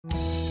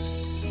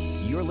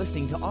You're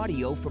listening to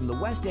audio from the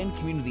West End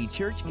Community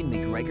Church in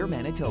McGregor,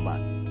 Manitoba.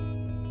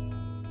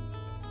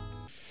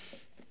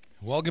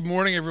 Well, good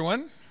morning,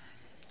 everyone.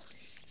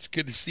 It's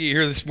good to see you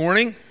here this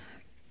morning.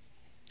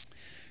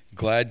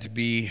 Glad to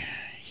be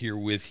here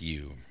with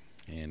you.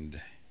 And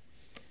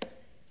I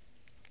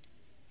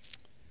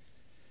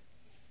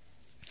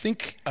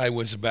think I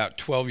was about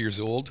 12 years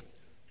old.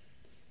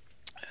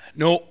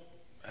 No,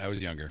 I was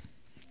younger,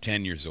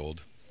 10 years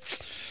old,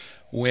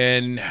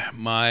 when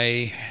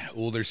my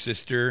older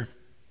sister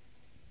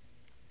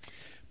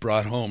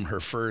brought home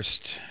her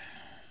first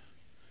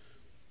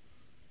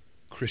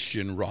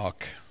Christian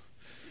rock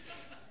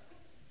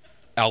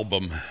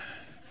album.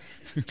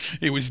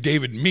 It was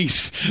David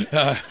Meece,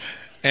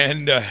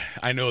 and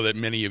I know that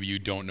many of you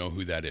don't know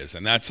who that is,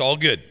 and that's all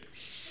good.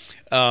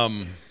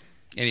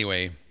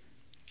 Anyway,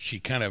 she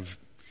kind of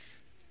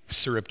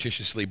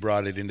surreptitiously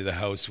brought it into the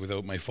house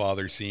without my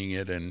father seeing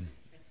it, and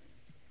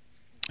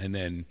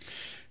then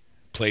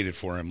played it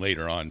for him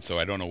later on. So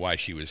I don't know why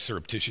she was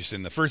surreptitious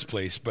in the first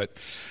place, but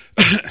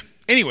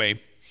anyway,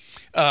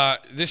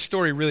 this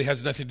story really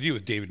has nothing to do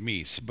with David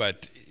Meece,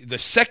 but the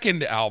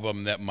second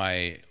album that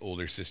my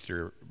older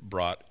sister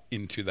brought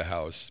into the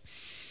house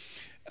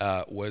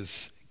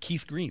was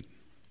Keith Green.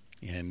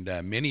 And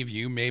many of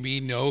you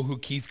maybe know who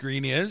Keith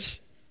Green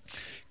is.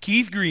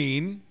 Keith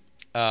Green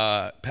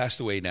passed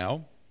away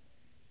now.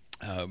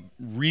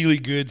 Really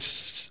good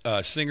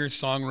singer,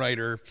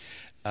 songwriter,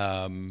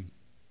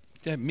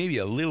 maybe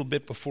a little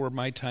bit before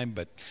my time,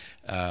 but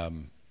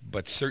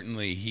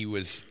certainly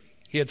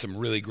he had some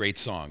really great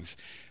songs.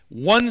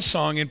 One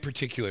song in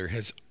particular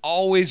has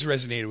always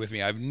resonated with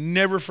me. I've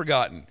never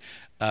forgotten.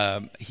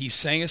 He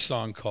sang a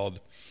song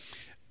called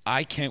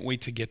 "I Can't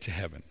Wait to Get to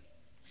Heaven,"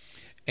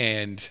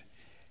 and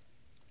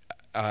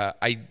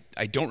I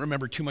don't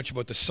remember too much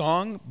about the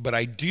song, but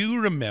I do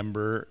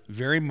remember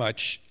very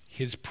much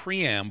his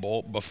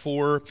preamble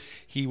before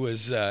he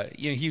was,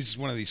 he was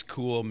one of these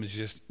cool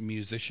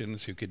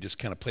musicians who could just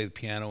kind of play the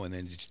piano and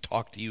then just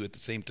talk to you at the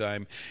same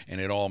time,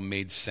 and it all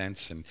made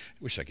sense, and I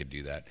wish I could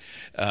do that.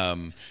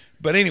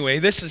 But anyway,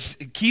 this is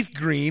Keith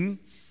Green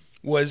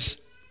was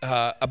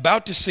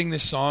about to sing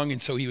this song,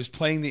 and so he was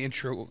playing the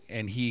intro,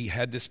 and he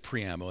had this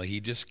preamble. He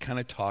just kind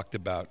of talked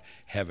about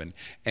heaven,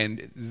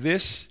 and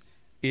this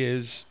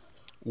is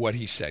what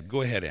he said.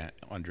 Go ahead,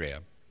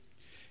 Andrea.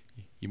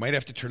 You might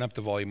have to turn up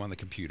the volume on the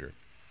computer.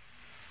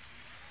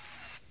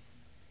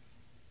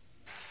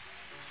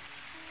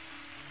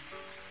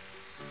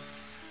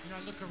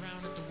 I look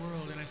around at the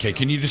world and I Okay,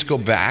 can you just go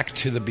back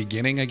to the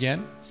beginning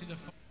again?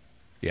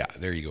 Yeah,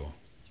 there you go.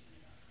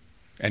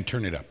 And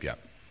turn it up, yeah.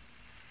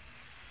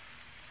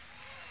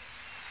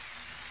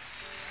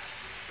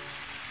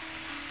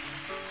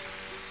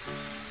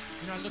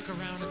 I look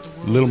around at the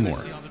world A little and more.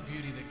 I see all the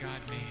beauty that God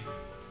made.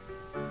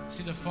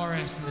 See the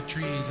forest and the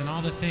trees and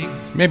all the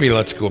things. Maybe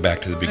let's go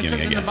back to the And it beginning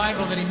says in the again.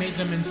 Bible that he made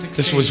them in 6 days.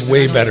 This was and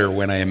way I know- better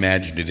when I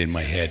imagined it in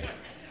my head.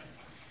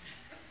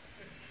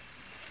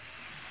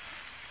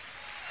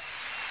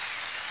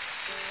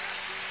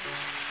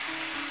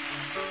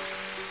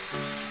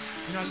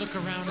 I look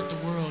around at the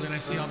world and I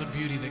see all the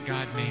beauty that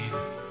God made.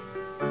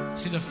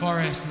 See the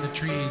forest and the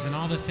trees and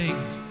all the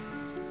things.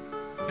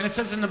 And it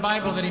says in the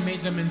Bible that he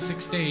made them in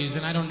 6 days,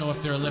 and I don't know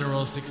if they're a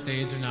literal 6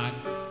 days or not.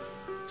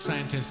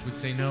 Scientists would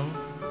say no.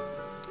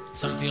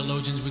 Some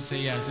theologians would say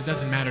yes. It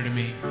doesn't matter to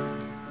me.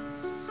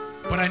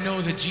 But I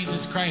know that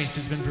Jesus Christ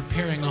has been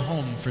preparing a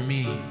home for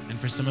me and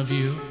for some of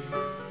you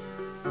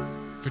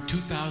for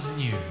 2,000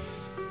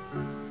 years.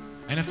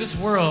 And if this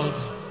world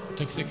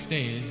took 6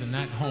 days and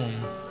that home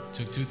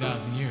took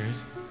 2,000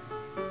 years,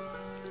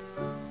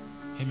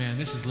 hey man,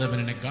 this is living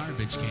in a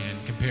garbage can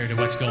compared to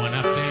what's going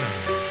up there.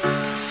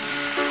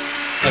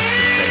 That's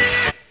good,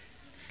 thanks.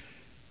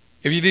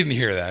 If you didn't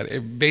hear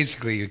that,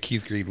 basically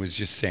Keith Green was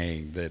just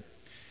saying that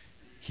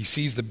he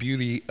sees the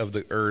beauty of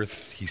the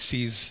earth. He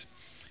sees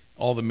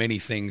all the many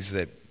things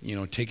that,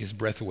 take his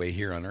breath away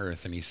here on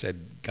earth. And he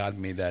said God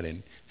made that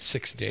in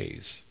 6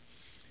 days.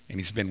 And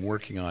he's been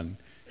working on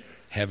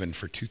heaven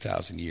for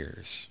 2,000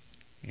 years.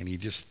 And he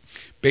just,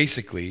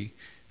 basically,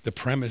 the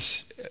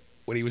premise,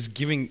 what he was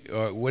getting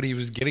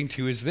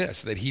to is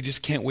this, that he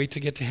just can't wait to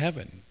get to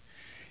heaven.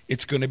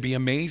 It's going to be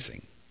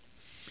amazing.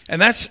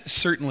 And that's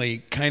certainly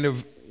kind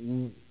of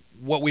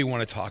what we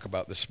want to talk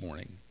about this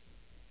morning.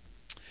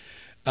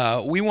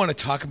 We want to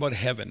talk about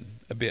heaven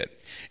a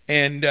bit.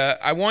 And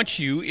I want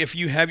you, if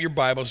you have your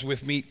Bibles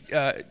with me,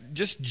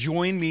 just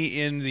join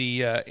me in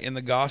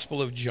the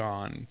Gospel of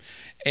John.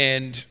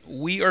 And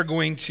we are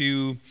going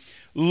to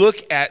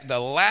look at the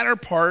latter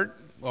part.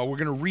 Well, we're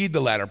going to read the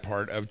latter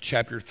part of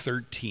chapter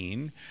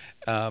 13.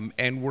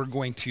 And we're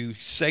going to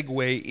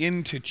segue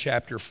into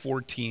chapter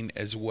 14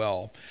 as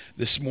well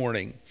this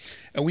morning.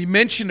 And we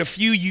mentioned a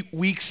few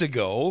weeks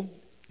ago,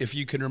 if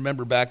you can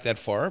remember back that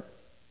far,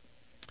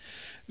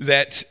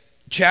 that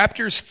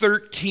chapters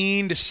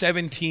 13 to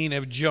 17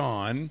 of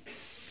John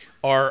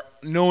are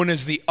known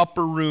as the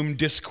upper room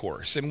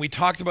discourse. And we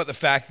talked about the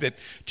fact that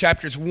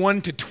chapters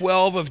 1 to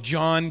 12 of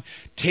John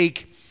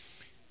take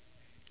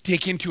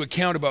into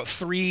account about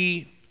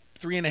three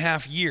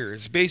 3.5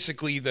 years.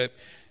 Basically, it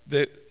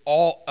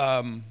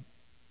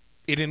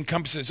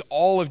encompasses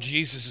all of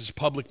Jesus'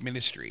 public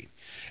ministry.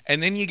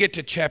 And then you get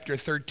to chapter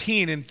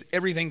 13, and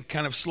everything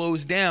kind of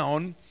slows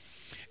down.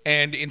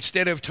 And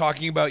instead of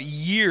talking about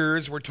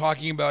years, we're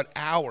talking about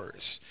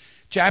hours.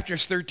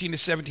 Chapters 13 to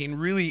 17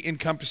 really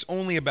encompass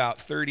only about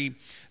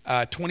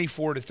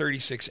 24 to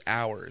 36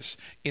 hours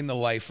in the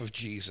life of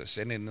Jesus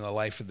and in the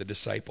life of the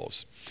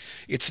disciples.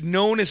 It's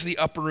known as the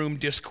Upper Room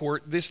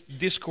Discourse. This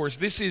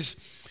is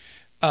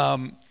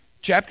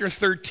chapter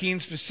 13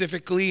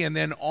 specifically, and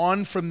then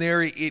on from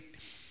there,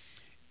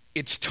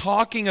 it's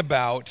talking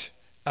about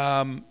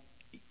the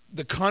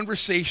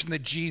conversation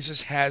that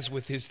Jesus has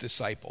with his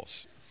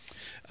disciples.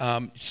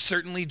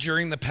 Certainly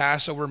during the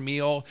Passover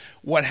meal,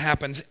 what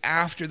happens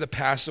after the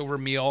Passover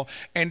meal.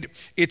 And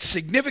it's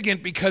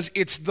significant because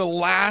it's the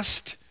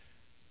last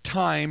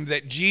time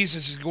that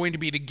Jesus is going to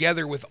be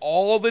together with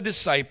all the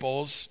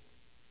disciples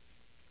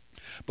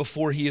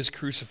before he is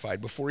crucified,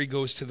 before he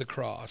goes to the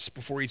cross,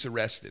 before he's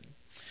arrested.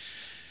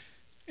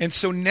 And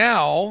so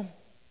now,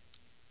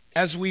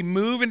 as we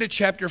move into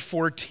chapter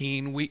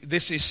 14,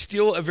 this is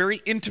still a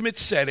very intimate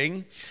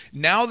setting.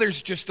 Now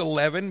there's just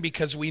 11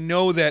 because we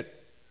know that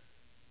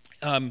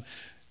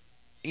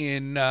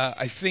in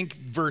I think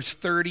verse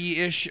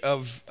 30-ish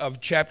of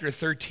chapter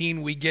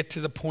 13, we get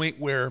to the point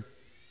where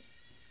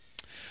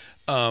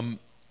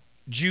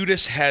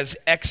Judas has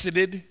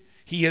exited.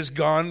 He has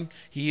gone.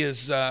 He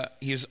is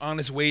on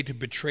his way to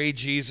betray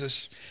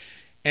Jesus.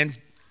 And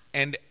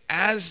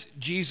as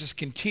Jesus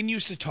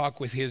continues to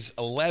talk with his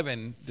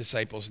 11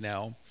 disciples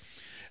now,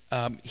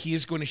 he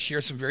is going to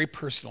share some very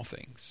personal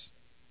things,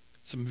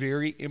 some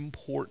very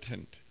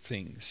important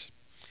things.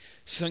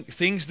 Some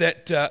things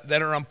that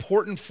are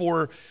important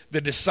for the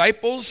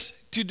disciples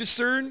to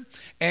discern,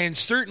 and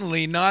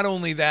certainly not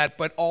only that,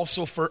 but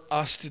also for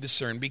us to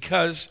discern.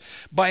 Because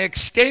by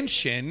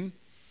extension,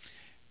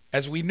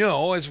 as we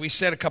know, as we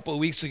said a couple of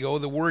weeks ago,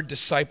 the word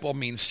disciple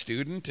means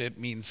student, it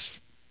means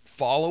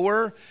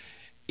follower.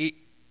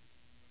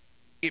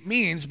 It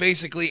means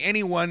basically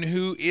anyone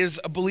who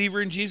is a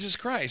believer in Jesus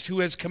Christ,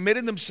 who has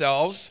committed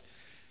themselves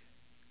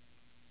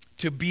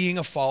to being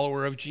a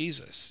follower of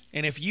Jesus.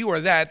 And if you are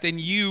that, then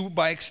you,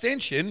 by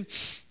extension,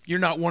 you're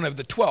not one of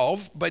the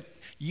 12, but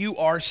you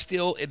are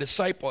still a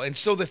disciple. And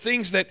so the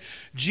things that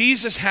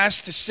Jesus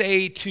has to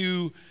say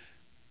to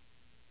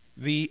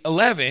the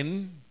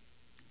 11,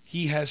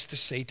 he has to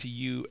say to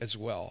you as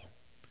well.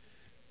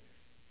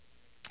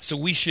 So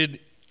we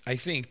should, I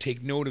think,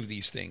 take note of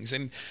these things.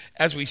 And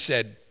as we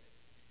said,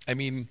 I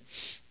mean,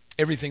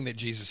 everything that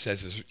Jesus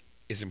says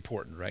is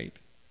important, right?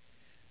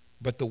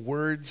 But the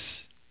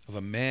words of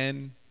a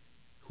man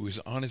who is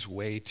on his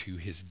way to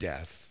his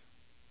death,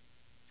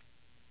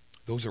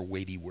 those are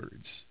weighty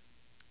words,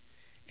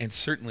 and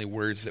certainly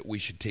words that we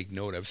should take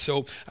note of.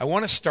 So I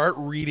want to start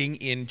reading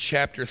in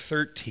chapter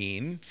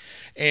 13,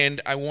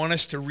 and I want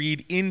us to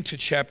read into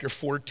chapter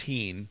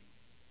 14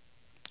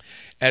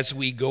 as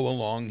we go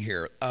along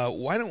here.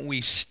 Why don't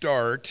we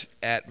start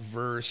at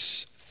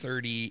verse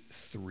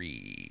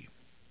 33?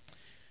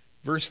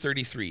 Verse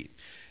 33.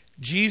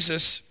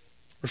 Jesus,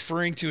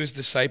 referring to his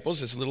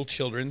disciples as little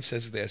children,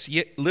 says this,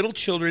 "Yet, little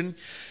children,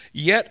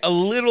 yet a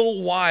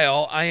little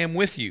while I am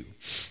with you.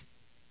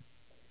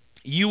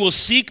 You will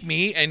seek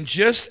me, and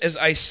just as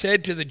I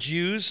said to the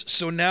Jews,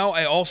 so now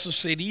I also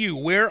say to you,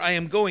 where I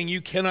am going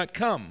you cannot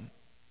come.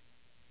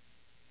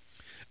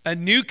 A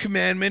new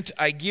commandment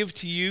I give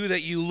to you,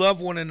 that you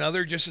love one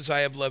another just as I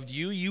have loved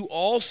you. You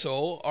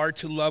also are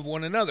to love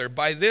one another.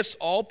 By this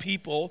all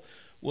people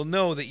will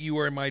know that you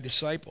are my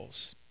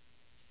disciples,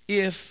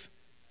 if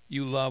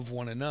you love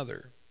one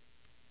another."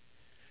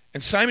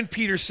 And Simon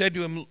Peter said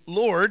to him,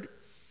 "Lord,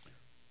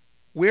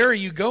 where are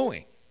you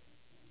going?"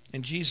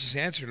 And Jesus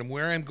answered him,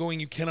 "Where I am going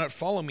you cannot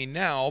follow me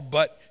now,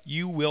 but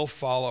you will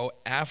follow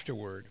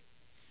afterward."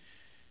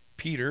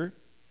 Peter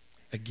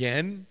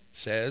again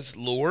says,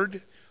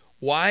 "Lord,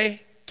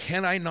 why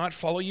can I not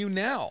follow you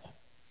now?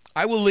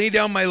 I will lay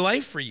down my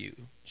life for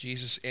you."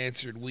 Jesus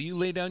answered, "Will you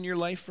lay down your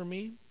life for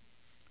me?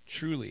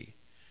 Truly,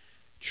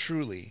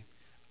 truly,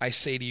 I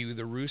say to you,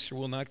 the rooster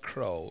will not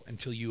crow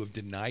until you have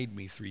denied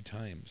me 3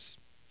 times.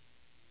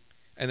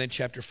 And then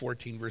chapter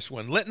 14, verse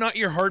 1. "Let not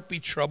your heart be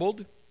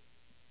troubled.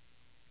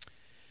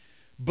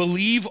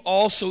 Believe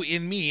also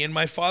in me. In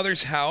my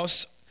Father's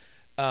house,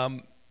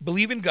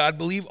 believe in God,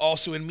 believe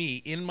also in me.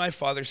 In my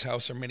Father's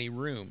house are many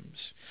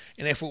rooms.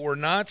 And if it were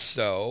not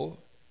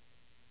so,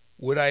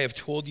 would I have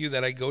told you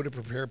that I go to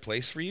prepare a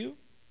place for you?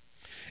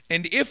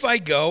 And if I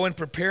go and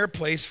prepare a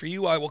place for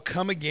you, I will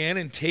come again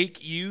and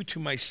take you to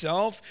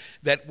myself,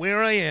 that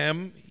where I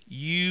am,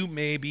 you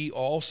may be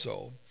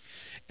also.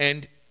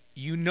 And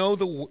you know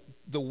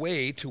the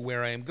way to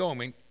where I am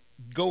going."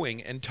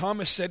 And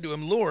Thomas said to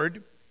him,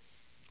 "Lord,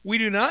 we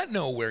do not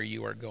know where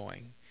you are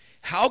going.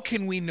 How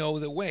can we know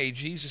the way?"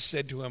 Jesus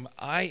said to him,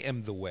 "I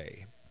am the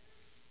way,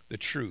 the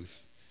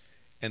truth,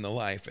 and the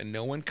life, and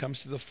no one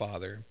comes to the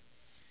Father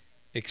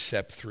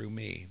except through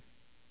me."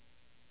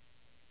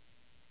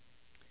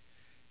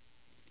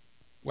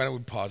 Why don't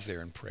we pause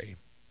there and pray?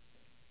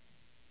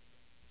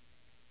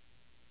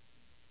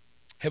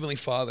 Heavenly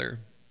Father,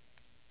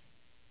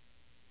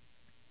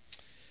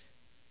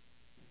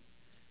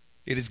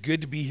 it is good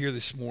to be here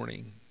this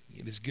morning.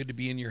 It is good to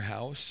be in your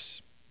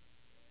house.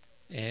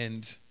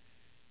 And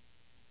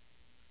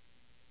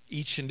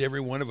each and every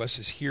one of us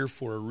is here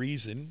for a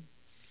reason.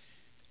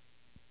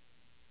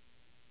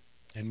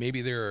 And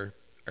maybe there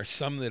are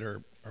some that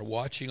are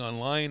watching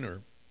online or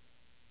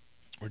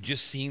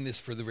just seeing this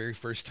for the very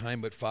first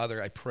time. But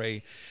Father, I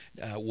pray,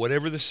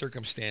 whatever the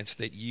circumstance,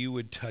 that you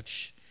would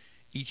touch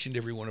each and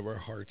every one of our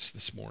hearts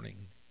this morning.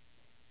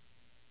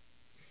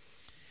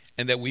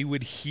 And that we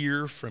would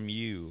hear from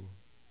you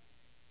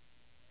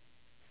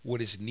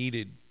what is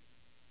needed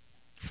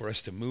for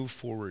us to move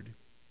forward.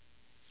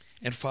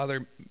 And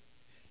Father,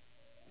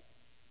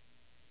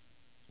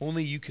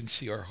 only you can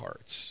see our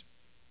hearts.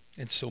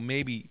 And so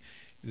maybe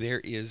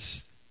there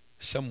is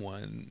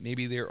someone,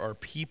 maybe there are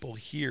people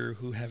here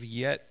who have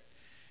yet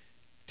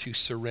to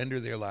surrender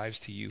their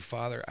lives to you.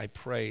 Father, I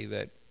pray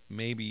that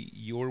maybe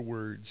your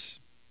words,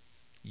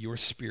 your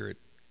Spirit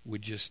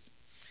would just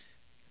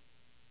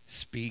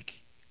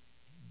speak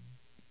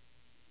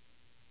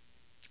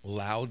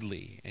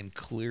loudly and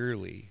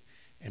clearly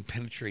and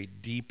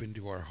penetrate deep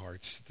into our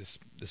hearts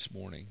this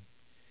morning.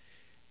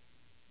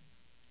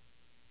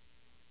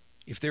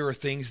 If there are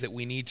things that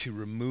we need to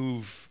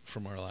remove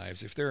from our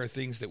lives, if there are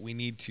things that we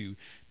need to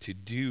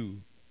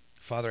do,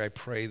 Father, I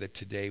pray that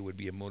today would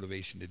be a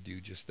motivation to do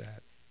just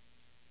that.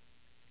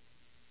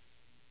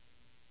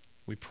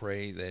 We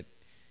pray that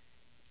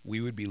we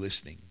would be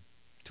listening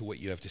to what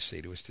you have to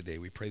say to us today.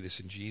 We pray this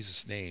in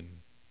Jesus'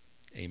 name.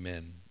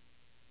 Amen.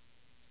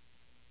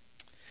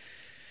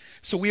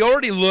 So we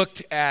already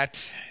looked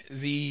at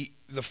the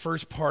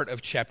first part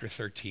of chapter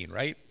 13,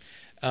 right?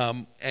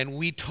 And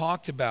we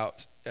talked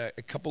about,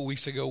 a couple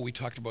weeks ago, we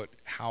talked about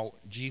how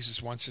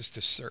Jesus wants us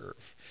to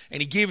serve.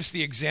 And he gave us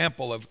the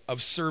example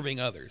of serving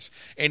others.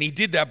 And he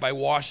did that by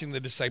washing the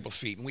disciples'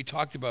 feet. And we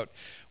talked about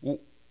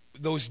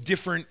those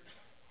different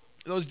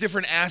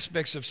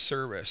aspects of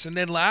service. And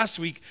then last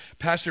week,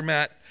 Pastor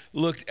Matt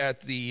looked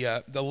at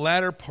the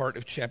latter part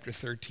of chapter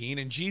 13,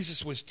 and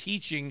Jesus was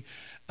teaching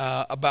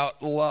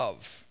about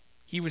love.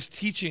 He was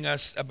teaching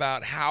us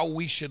about how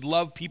we should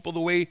love people the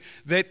way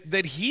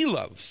that he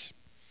loves.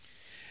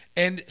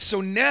 And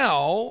so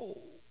now,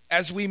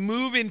 as we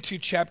move into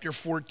chapter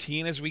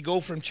 14, as we go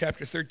from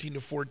chapter 13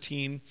 to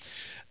 14,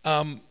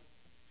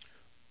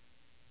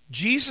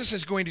 Jesus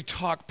is going to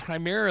talk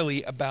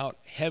primarily about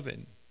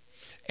heaven.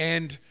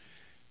 And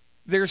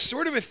there's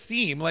sort of a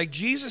theme, like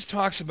Jesus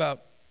talks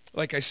about,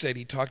 like I said,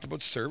 he talked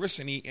about service,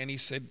 and he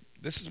said,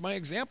 this is my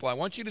example. I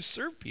want you to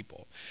serve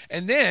people.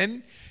 And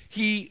then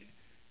he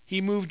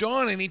moved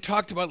on and he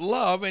talked about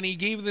love, and he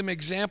gave them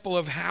example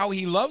of how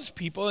he loves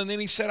people, and then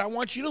he said, I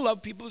want you to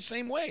love people the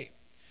same way.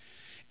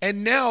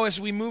 And now as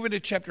we move into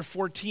chapter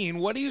 14,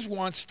 what he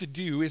wants to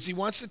do is he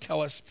wants to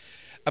tell us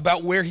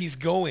about where he's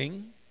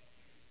going,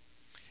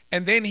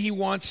 and then he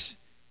wants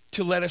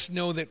to let us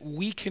know that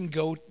we can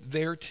go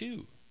there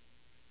too.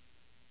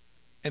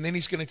 And then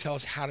he's going to tell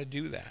us how to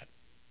do that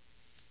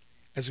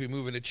as we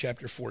move into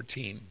chapter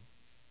 14.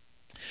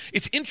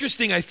 It's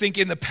interesting, I think,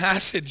 in the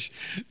passage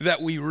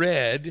that we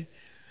read,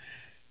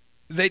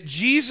 that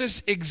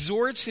Jesus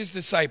exhorts his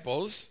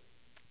disciples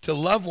to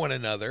love one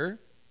another.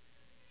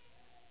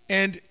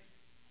 And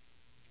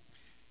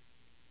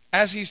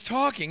as he's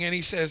talking, and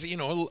he says,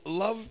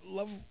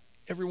 love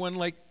everyone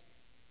like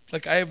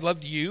I have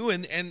loved you.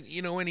 And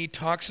he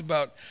talks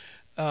about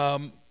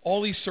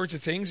all these sorts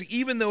of things.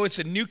 Even though it's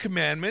a new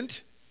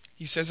commandment,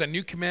 he says, a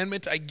new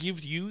commandment I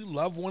give you,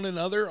 love one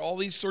another, all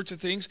these sorts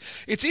of things.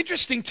 It's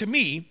interesting to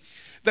me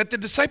that the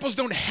disciples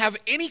don't have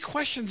any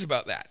questions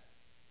about that.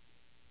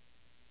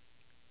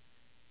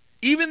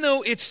 Even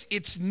though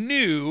it's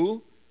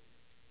new,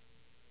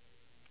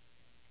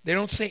 they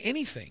don't say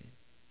anything.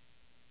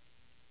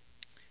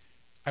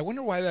 I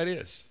wonder why that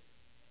is.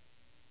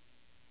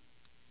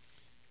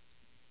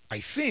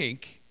 I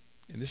think,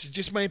 and this is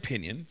just my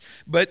opinion,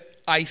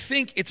 but I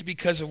think it's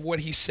because of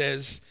what he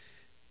says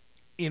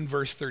in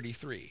verse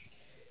 33.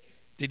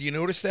 Did you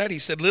notice that? He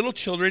said, little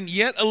children,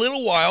 yet a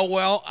little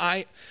while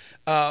I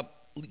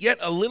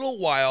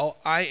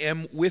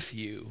am with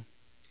you.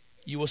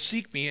 You will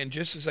seek me, and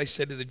just as I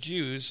said to the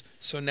Jews,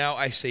 so now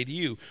I say to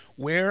you,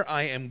 where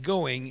I am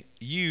going,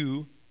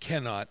 you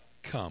cannot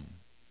come.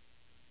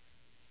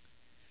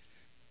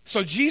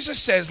 So Jesus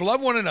says,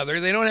 love one another.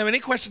 They don't have any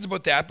questions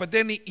about that, but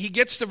then he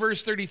gets to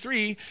verse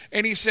 33,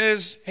 and he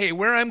says, hey,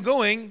 where I'm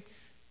going,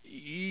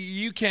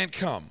 you can't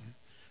come.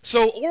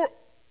 So,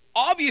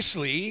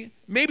 obviously,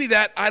 maybe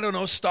that,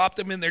 stopped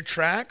them in their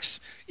tracks.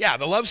 Yeah,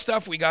 the love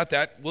stuff, we got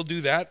that. We'll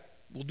do that.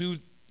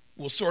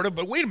 We'll sort of,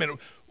 but wait a minute.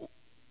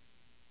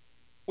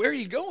 Where are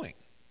you going?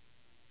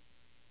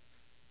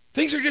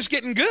 Things are just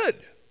getting good.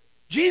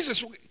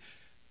 Jesus,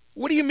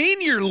 what do you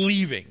mean you're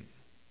leaving?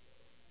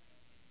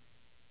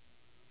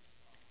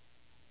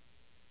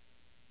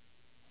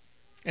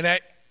 And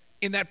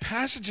in that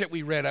passage that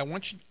we read, I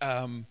want you,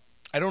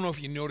 I don't know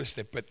if you noticed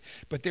it,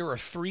 but there are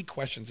 3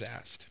 questions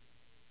asked.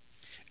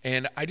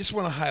 And I just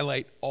want to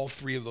highlight all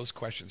three of those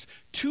questions.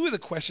 Two of the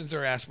questions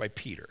are asked by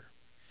Peter.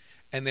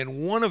 And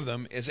then one of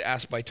them is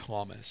asked by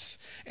Thomas.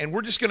 And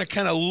we're just going to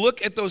kind of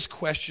look at those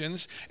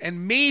questions.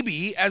 And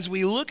maybe as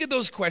we look at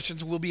those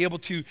questions, we'll be able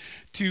to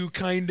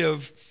kind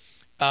of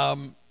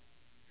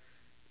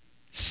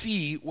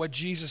see what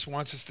Jesus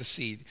wants us to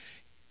see.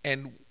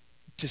 And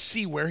to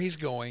see where he's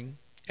going.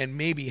 And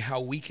maybe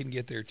how we can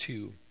get there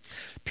too.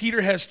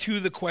 Peter has two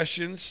of the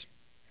questions.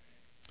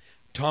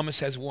 Thomas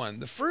has one.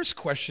 The first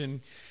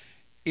question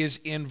is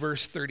in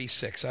verse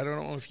 36. I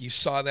don't know if you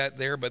saw that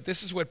there, but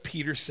this is what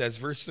Peter says,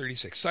 verse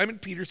 36. Simon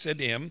Peter said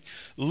to him,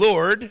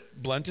 Lord,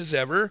 blunt as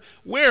ever,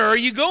 where are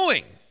you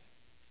going?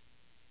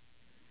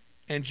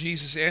 And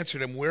Jesus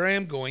answered him, where I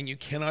am going, you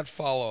cannot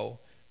follow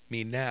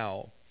me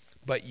now,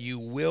 but you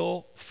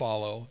will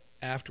follow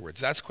afterwards.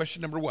 That's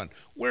question number one.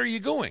 Where are you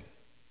going?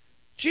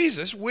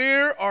 Jesus,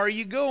 where are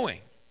you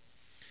going?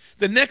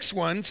 The next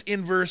one's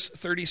in verse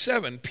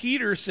 37.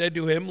 Peter said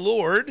to him,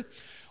 Lord,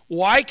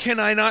 why can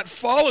I not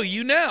follow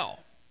you now?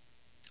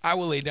 I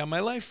will lay down my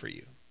life for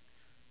you.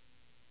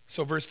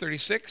 So verse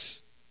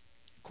 36,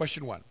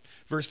 question 1.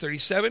 Verse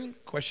 37,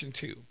 question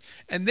 2.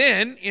 And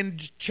then in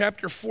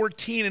chapter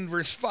 14 and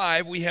verse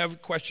 5, we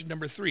have question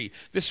number 3.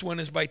 This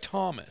one is by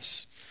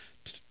Thomas.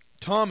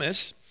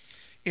 Thomas,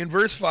 in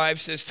verse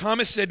 5, says,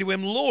 Thomas said to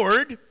him,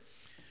 Lord,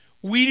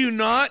 we do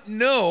not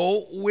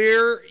know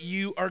where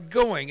you are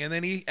going. And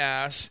then he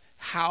asks,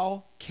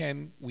 how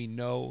can we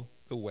know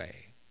the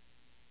way?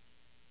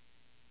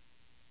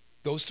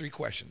 Those three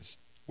questions.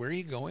 Where are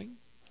you going?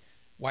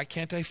 Why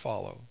can't I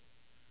follow?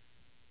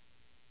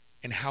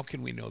 And how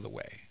can we know the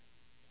way?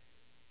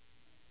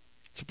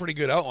 It's a pretty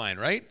good outline,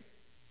 right?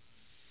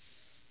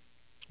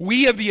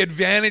 We have the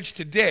advantage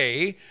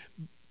today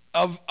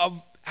of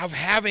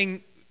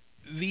having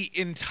the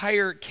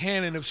entire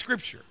canon of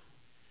Scripture.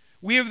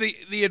 We have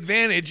the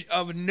advantage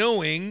of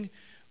knowing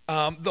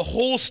the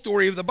whole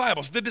story of the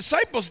Bible. So the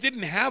disciples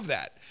didn't have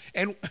that.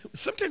 And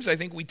sometimes I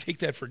think we take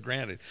that for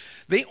granted.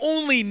 They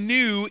only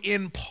knew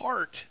in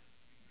part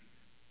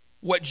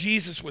what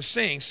Jesus was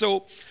saying.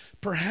 So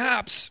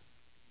perhaps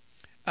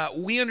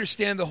we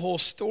understand the whole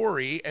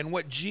story and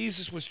what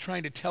Jesus was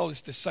trying to tell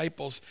his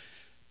disciples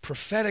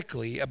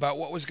prophetically about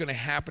what was going to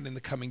happen in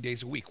the coming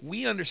days of the week.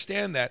 We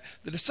understand that.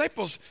 The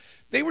disciples,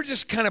 they were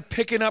just kind of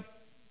picking up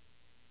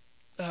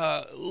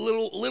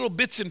little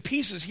bits and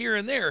pieces here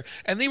and there,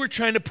 and they were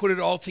trying to put it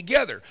all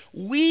together.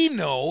 We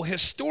know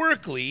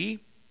historically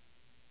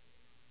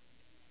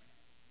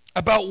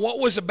about what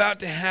was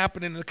about to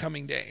happen in the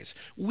coming days.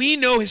 We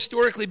know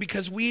historically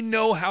because we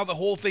know how the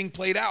whole thing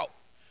played out.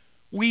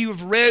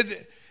 We've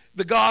read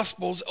the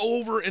Gospels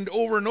over and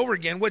over and over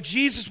again. What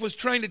Jesus was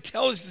trying to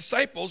tell his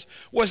disciples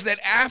was that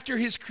after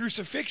his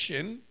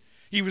crucifixion,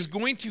 he was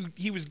going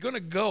to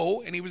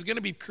go and he was going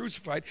to be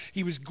crucified.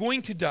 He was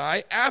going to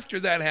die. After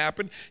that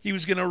happened, he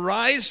was going to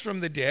rise from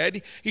the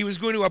dead. He was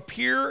going to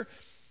appear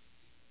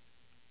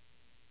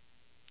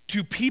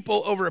to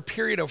people over a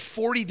period of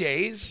 40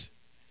 days.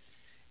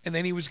 And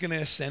then he was going to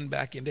ascend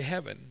back into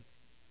heaven.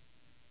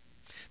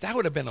 That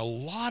would have been a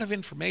lot of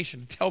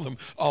information to tell them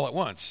all at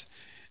once.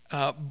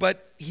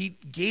 But he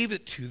gave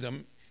it to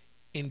them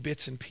in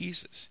bits and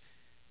pieces.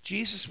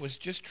 Jesus was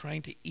just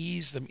trying to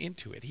ease them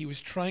into it. He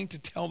was trying to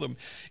tell them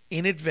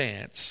in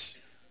advance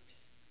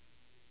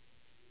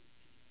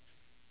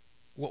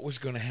what was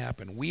going to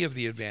happen. We have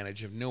the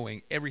advantage of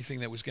knowing everything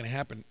that was going to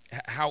happen,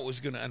 how it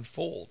was going to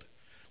unfold.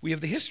 We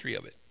have the history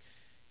of it.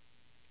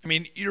 I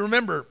mean, you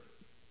remember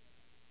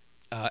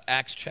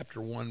Acts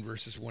chapter 1,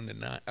 verses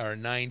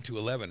 9 to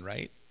 11,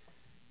 right?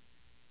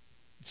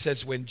 It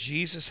says, when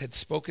Jesus had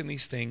spoken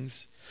these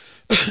things,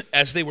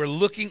 as they were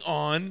looking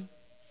on,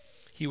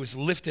 he was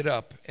lifted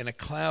up, and a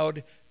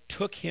cloud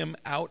took him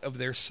out of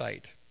their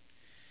sight.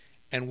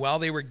 And while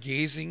they were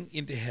gazing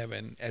into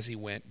heaven as he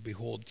went,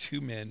 behold,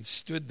 two men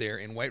stood there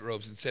in white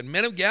robes and said,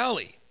 Men of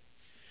Galilee,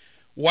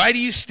 why do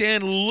you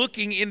stand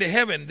looking into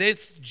heaven?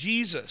 This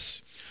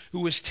Jesus,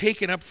 who was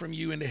taken up from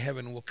you into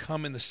heaven, will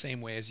come in the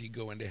same way as you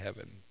go into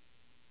heaven.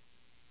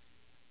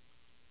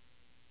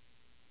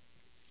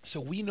 So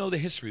we know the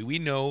history. We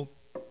know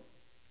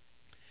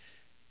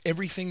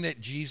everything that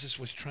Jesus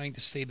was trying to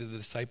say to the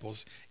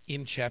disciples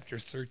in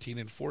chapters 13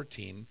 and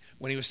 14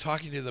 when he was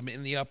talking to them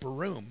in the upper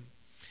room.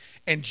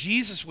 And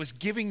Jesus was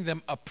giving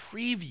them a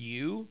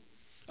preview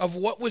of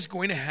what was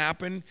going to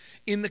happen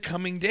in the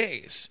coming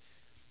days.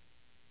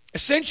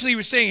 Essentially, he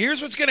was saying,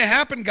 here's what's going to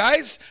happen,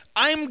 guys.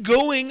 I'm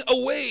going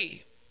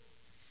away.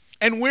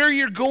 And where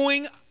you're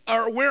going,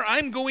 or where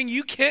I'm going,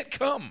 you can't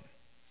come.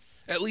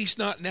 At least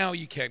not now,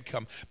 you can't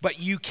come. But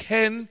you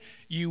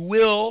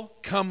will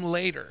come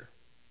later.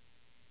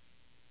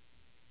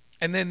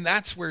 And then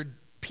that's where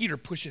Peter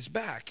pushes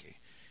back.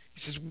 He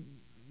says,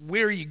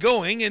 where are you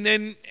going? And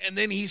then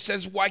he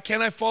says, why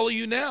can't I follow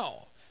you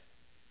now?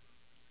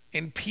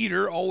 And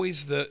Peter,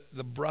 always the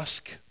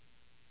brusque,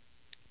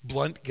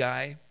 blunt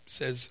guy,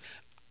 says,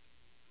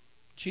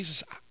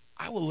 Jesus,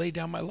 I will lay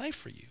down my life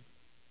for you.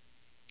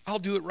 I'll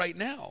do it right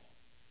now.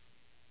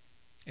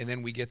 And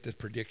then we get the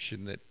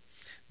prediction that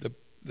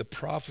the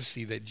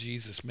prophecy that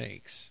Jesus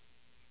makes.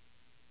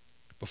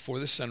 Before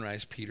the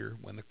sunrise, Peter,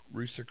 when the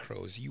rooster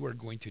crows, you are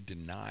going to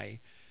deny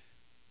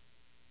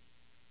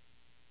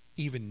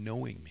even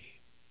knowing me.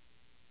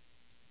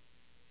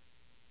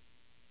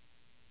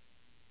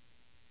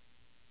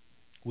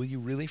 Will you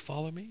really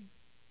follow me?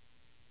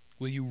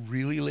 Will you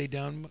really lay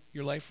down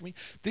your life for me?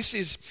 This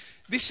is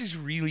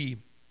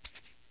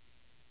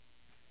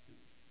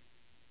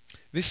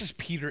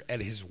Peter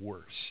at his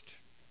worst.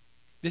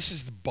 This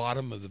is the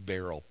bottom of the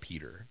barrel,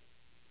 Peter.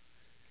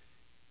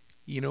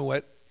 You know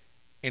what?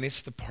 And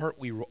it's the part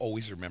we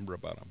always remember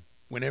about him.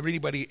 When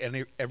anybody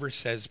ever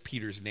says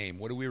Peter's name,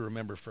 what do we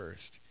remember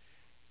first?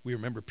 We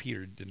remember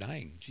Peter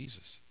denying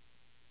Jesus.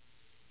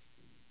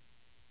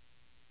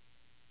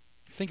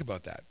 Think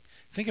about that.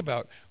 Think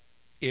about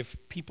if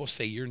people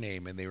say your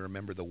name and they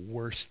remember the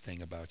worst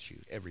thing about you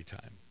every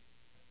time.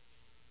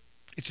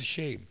 It's a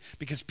shame,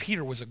 because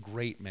Peter was a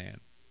great man.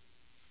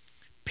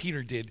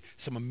 Peter did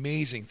some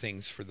amazing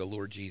things for the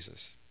Lord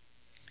Jesus.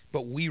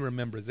 But we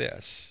remember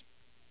this.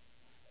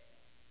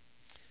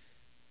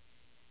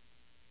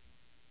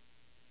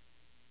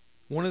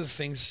 One of the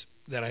things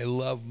that I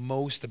love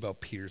most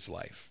about Peter's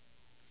life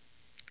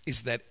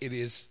is that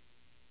it's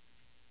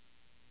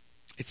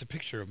a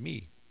picture of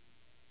me.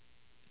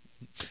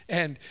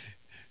 And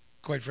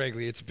quite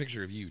frankly, it's a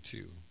picture of you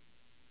too,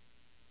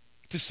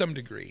 to some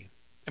degree.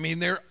 I mean,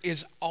 there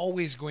is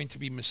always going to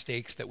be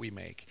mistakes that we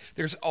make.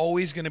 There's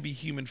always going to be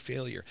human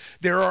failure.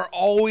 There are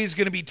always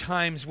going to be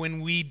times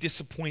when we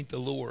disappoint the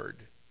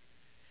Lord.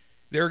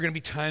 There are going to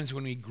be times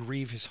when we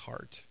grieve his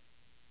heart.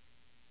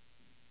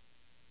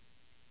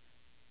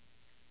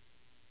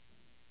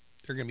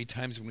 There are going to be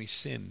times when we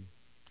sin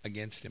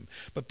against him.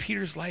 But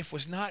Peter's life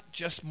was not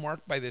just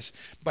marked by this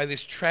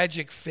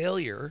tragic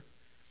failure.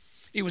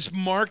 It was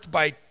marked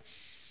by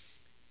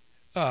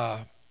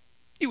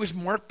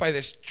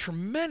this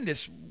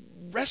tremendous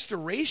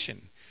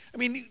restoration. I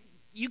mean,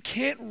 you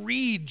can't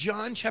read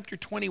John chapter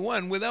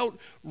 21 without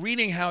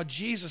reading how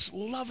Jesus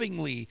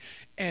lovingly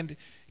and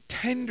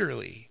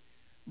tenderly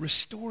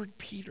restored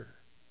Peter.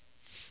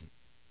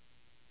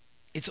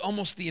 It's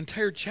almost the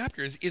entire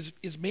chapter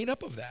is made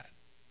up of that.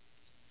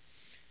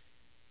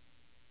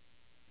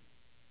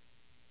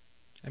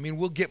 I mean,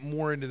 we'll get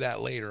more into that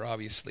later,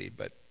 obviously,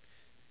 but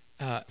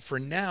for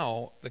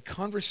now, the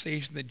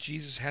conversation that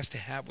Jesus has to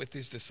have with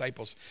his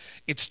disciples,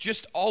 it's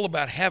just all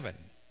about heaven.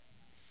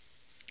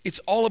 It's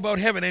all about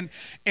heaven.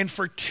 And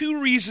for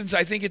two reasons,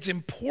 I think it's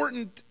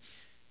important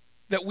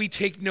that we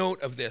take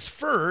note of this.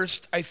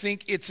 First, I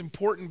think it's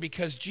important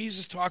because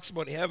Jesus talks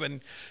about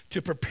heaven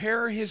to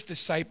prepare his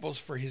disciples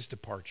for his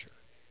departure.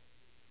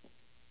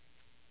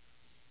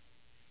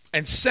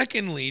 And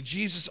secondly,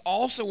 Jesus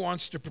also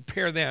wants to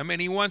prepare them,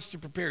 and he wants to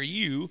prepare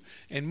you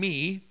and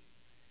me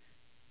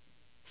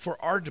for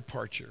our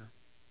departure.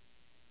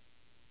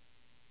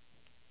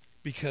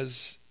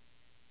 Because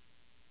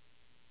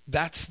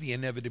that's the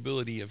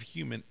inevitability of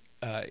human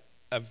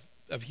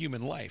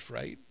life,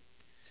 right?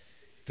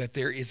 That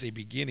there is a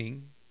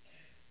beginning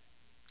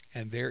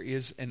and there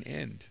is an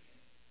end.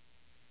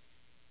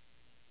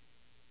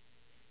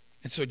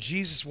 And so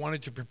Jesus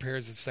wanted to prepare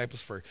his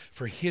disciples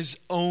for his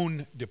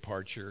own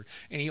departure.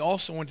 And he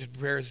also wanted to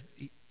prepare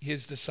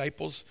his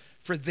disciples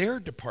for their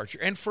departure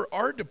and for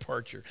our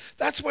departure.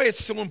 That's why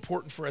it's so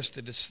important for us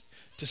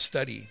to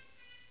study.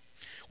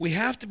 We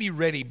have to be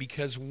ready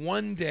because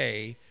one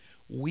day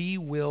we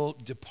will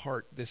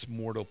depart this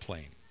mortal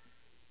plane.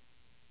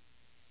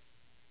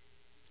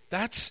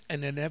 That's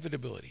an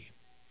inevitability.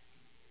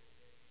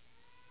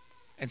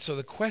 And so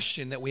the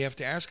question that we have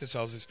to ask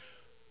ourselves is,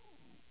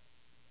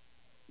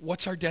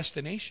 what's our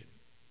destination?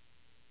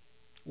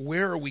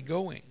 Where are we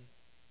going?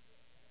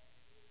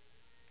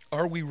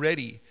 Are we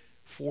ready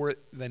for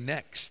the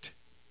next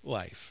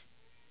life?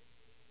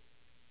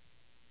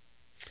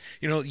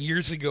 You know,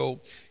 years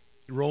ago,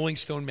 Rolling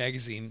Stone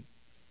magazine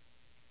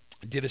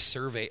did a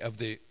survey of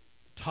the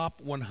top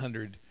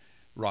 100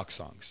 rock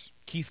songs.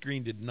 Keith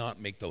Green did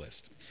not make the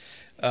list.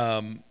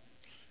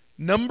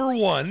 Number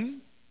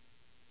one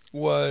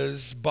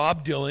was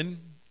Bob Dylan,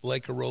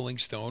 Like a Rolling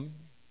Stone.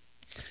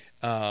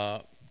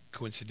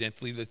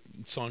 Coincidentally, the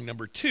song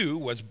number 2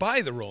 was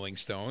by the Rolling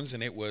Stones,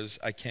 and it was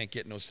I Can't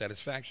Get No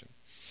Satisfaction.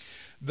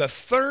 The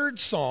third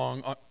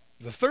song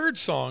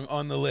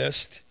on the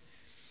list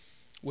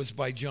was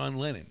by John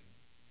Lennon,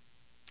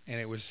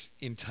 and it was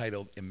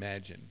entitled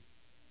Imagine.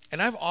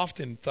 And I've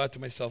often thought to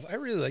myself, I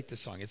really like this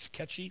song. It's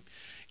catchy,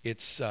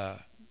 it's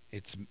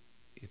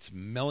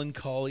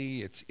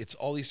melancholy, it's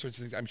all these sorts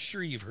of things. I'm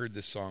sure you've heard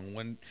this song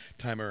one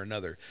time or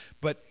another,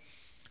 but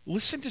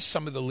listen to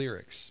some of the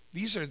lyrics.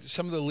 These are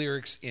some of the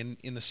lyrics in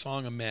the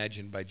song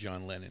Imagine by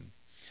John Lennon.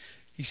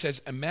 He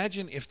says,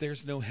 imagine if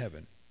there's no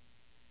heaven.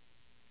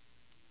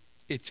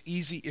 It's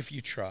easy if you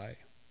try.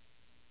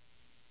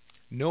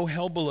 No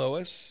hell below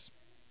us.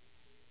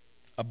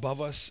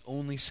 Above us,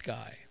 only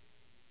sky.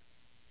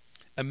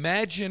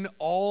 Imagine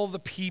all the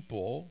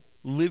people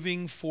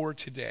living for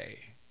today.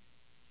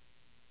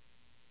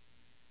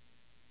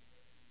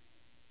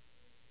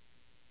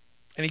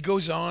 And he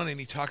goes on and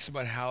he talks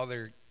about how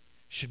there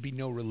should be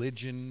no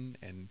religion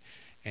and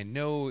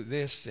no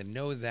this and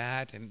no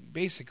that. And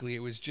basically it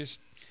was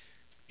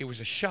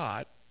a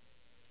shot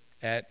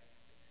at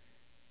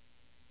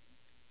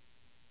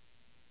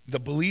the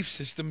belief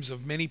systems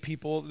of many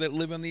people that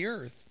live on the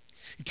earth.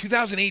 In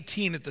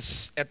 2018 at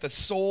the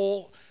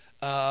Seoul,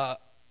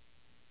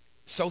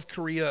 South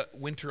Korea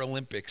Winter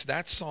Olympics,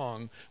 that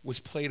song was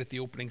played at the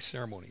opening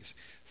ceremonies.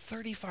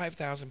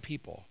 35,000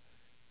 people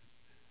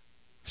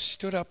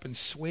stood up and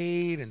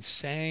swayed and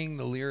sang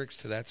the lyrics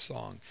to that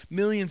song.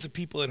 Millions of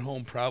people at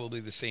home probably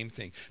the same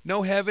thing.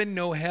 No heaven,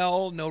 no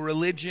hell, no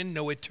religion,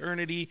 no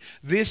eternity.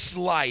 This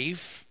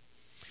life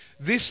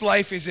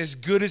is as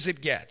good as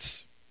it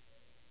gets.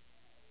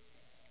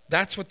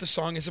 That's what the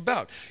song is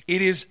about.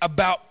 It is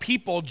about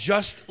people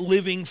just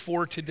living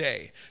for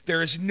today.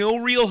 There is no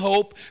real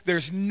hope.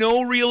 There's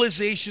no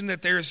realization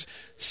that there's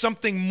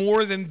something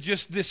more than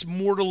just this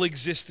mortal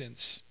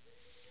existence.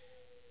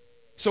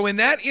 So in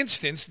that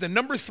instance, the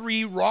number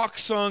 3 rock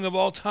song of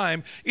all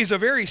time is a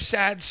very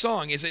sad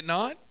song, is it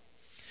not?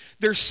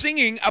 They're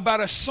singing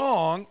about a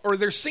song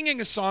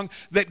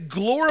that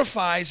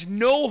glorifies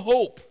no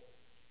hope.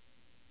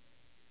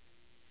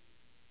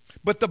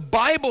 But the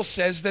Bible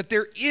says that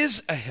there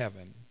is a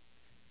heaven.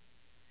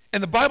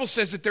 And the Bible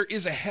says that there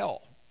is a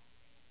hell.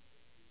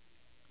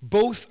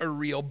 Both are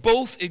real.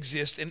 Both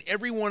exist. And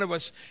every one of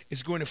us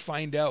is going to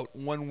find out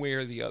one way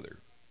or the other.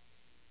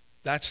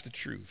 That's the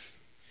truth.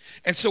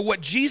 And so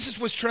what Jesus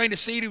was trying to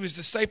say to his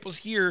disciples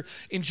here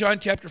in John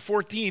chapter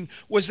 14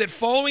 was that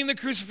following the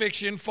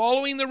crucifixion,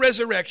 following the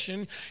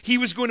resurrection, he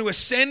was going to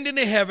ascend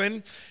into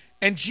heaven.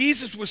 And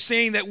Jesus was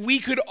saying that we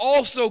could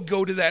also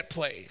go to that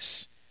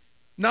place.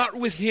 Not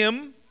with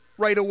him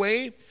right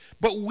away,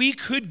 but we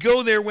could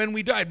go there when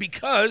we died,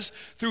 because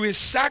through his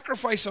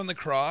sacrifice on the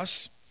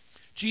cross,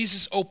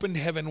 Jesus opened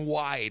heaven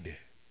wide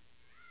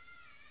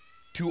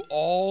to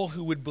all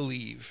who would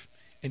believe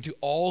and to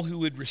all who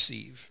would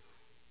receive.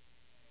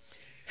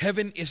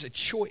 Heaven is a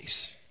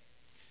choice.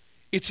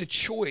 It's a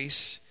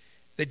choice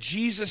that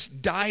Jesus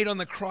died on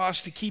the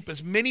cross to keep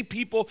as many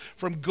people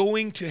from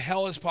going to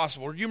hell as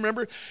possible. Do you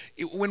remember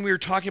when we were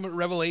talking about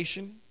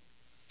Revelation?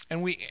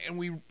 And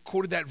we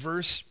quoted that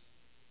verse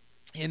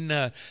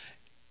in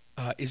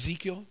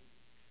Ezekiel.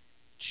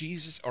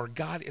 Jesus, or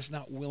God, is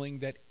not willing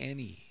that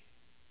any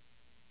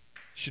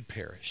should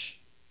perish.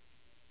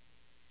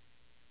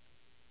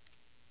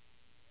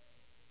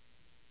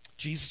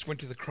 Jesus went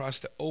to the cross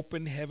to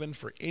open heaven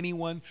for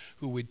anyone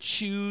who would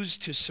choose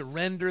to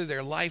surrender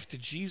their life to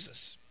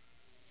Jesus.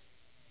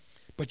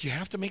 But you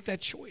have to make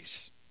that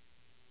choice.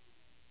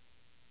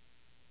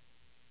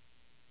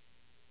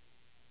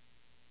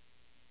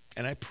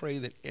 And I pray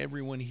that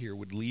everyone here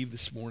would leave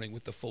this morning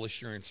with the full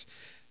assurance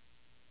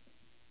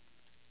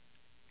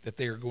that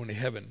they are going to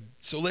heaven.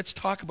 So let's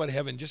talk about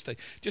heaven just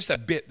a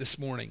bit this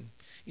morning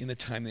in the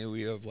time that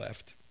we have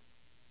left.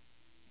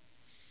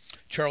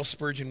 Charles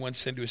Spurgeon once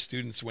said to his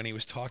students when he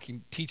was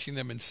teaching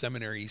them in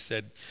seminary, he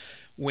said,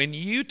 "When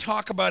you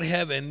talk about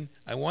heaven,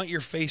 I want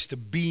your face to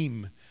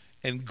beam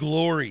and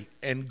glory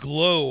and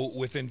glow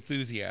with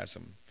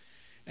enthusiasm.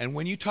 And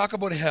when you talk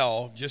about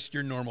hell, just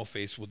your normal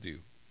face will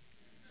do."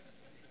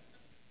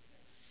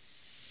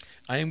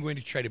 I am going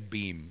to try to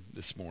beam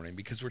this morning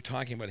because we're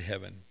talking about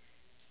heaven.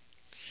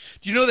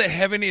 Do you know that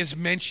heaven is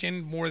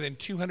mentioned more than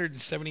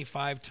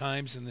 275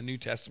 times in the New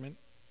Testament?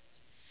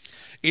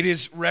 It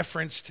is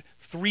referenced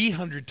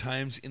 300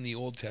 times in the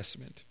Old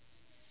Testament.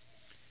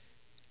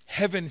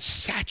 Heaven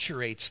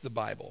saturates the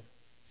Bible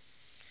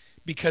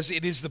because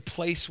it is the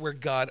place where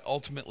God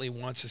ultimately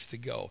wants us to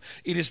go.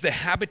 It is the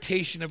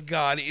habitation of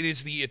God. It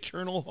is the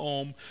eternal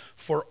home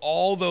for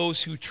all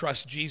those who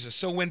trust Jesus.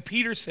 So when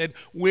Peter said,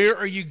 "Where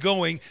are you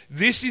going?"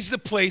 this is the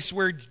place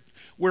where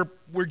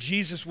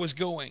Jesus was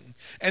going.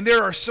 And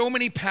there are so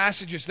many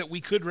passages that we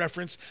could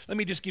reference. Let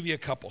me just give you a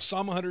couple.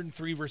 Psalm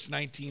 103 verse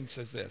 19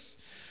 says this: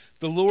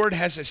 "The Lord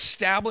has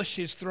established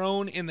his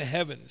throne in the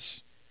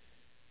heavens."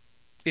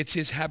 It's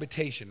his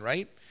habitation,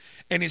 right?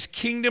 "And his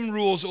kingdom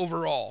rules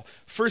over all."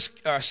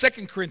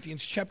 2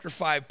 Corinthians chapter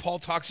 5, Paul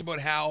talks about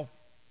how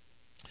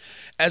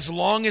as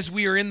long as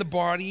we are in the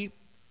body,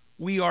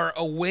 we are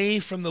away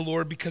from the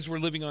Lord because we're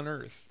living on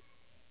earth.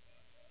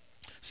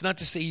 It's not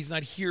to say he's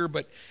not here,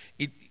 but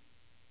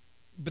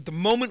the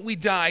moment we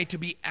die, to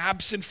be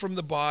absent from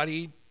the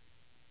body,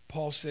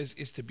 Paul says,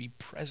 is to be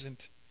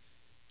present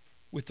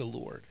with the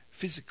Lord,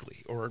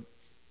 physically or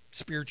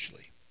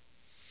spiritually.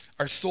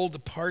 Our soul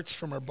departs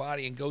from our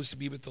body and goes to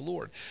be with the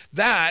Lord.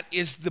 That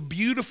is the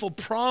beautiful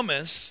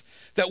promise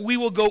that we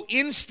will go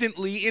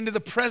instantly into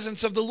the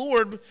presence of the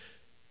Lord,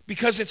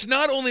 because it's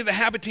not only the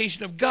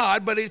habitation of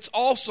God, but it's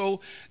also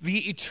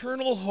the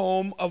eternal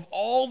home of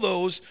all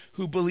those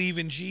who believe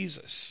in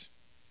Jesus.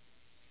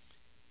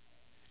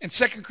 In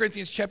 2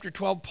 Corinthians chapter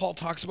 12, Paul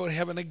talks about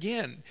heaven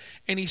again.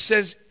 And he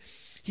says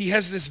he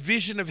has this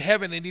vision of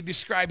heaven, and he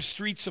describes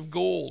streets of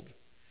gold.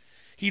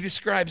 He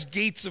describes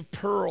gates of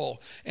pearl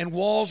and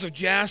walls of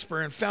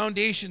jasper and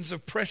foundations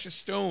of precious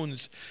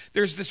stones.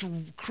 There's this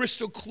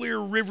crystal clear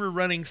river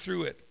running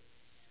through it.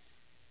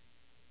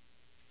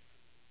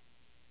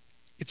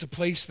 It's a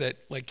place that,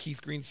 like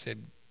Keith Green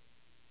said,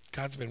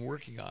 God's been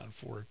working on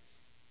for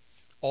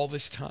all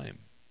this time.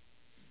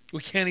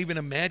 We can't even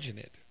imagine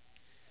it.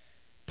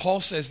 Paul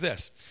says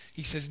this.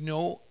 He says,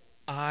 no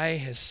eye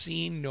has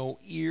seen, no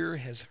ear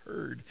has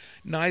heard,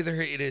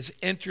 neither it has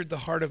entered the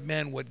heart of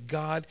man what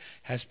God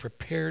has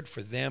prepared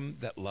for them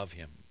that love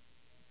him.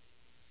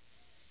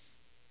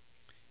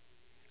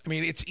 I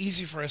mean, it's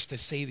easy for us to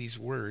say these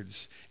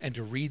words and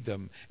to read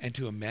them and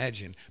to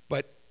imagine,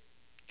 but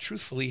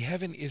truthfully,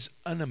 heaven is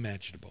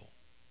unimaginable.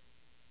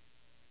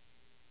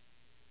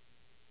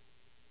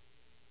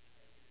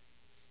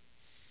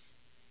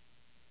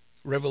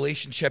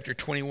 Revelation chapter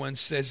 21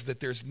 says that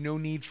there's no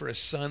need for a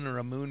sun or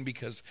a moon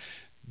because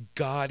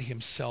God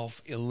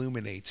himself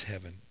illuminates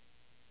heaven.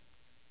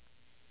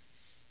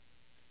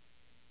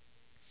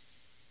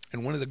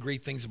 And one of the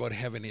great things about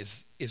heaven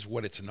is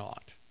what it's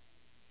not.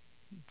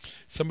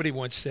 Somebody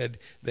once said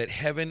that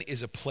heaven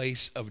is a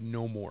place of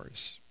no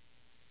mores.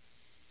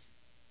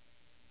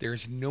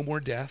 There's no more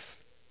death.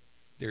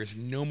 There is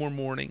no more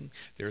mourning.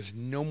 There is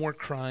no more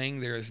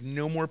crying. There is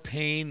no more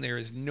pain. There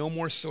is no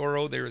more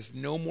sorrow. There is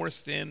no more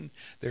sin.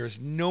 There is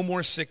no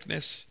more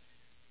sickness.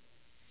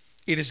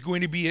 It is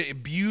going to be a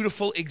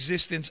beautiful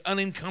existence,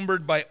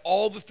 unencumbered by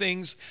all the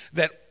things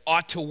that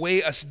ought to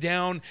weigh us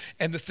down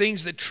and the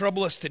things that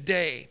trouble us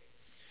today.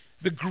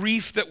 The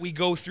grief that we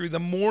go through, the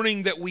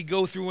mourning that we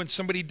go through when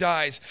somebody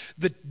dies,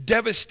 the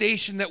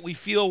devastation that we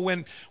feel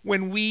when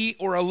we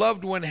or a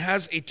loved one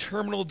has a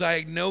terminal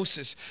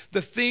diagnosis,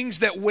 the things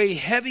that weigh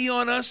heavy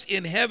on us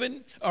in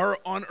heaven or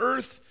on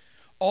earth,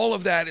 all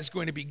of that is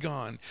going to be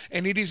gone.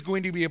 And it is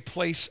going to be a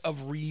place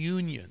of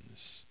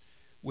reunions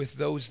with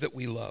those that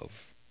we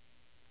love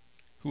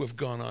who have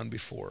gone on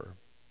before.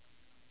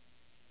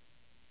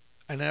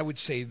 And I would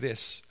say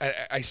this,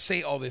 I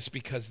say all this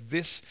because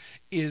this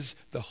is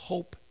the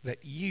hope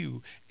that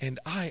you and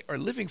I are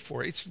living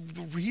for. It's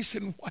the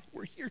reason why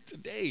we're here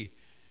today.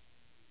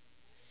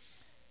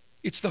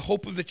 It's the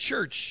hope of the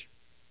church.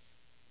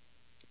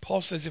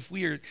 Paul says if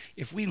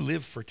we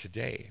live for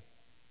today,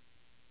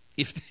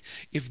 if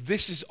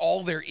this is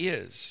all there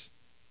is,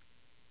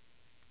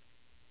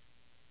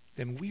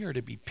 then we are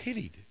to be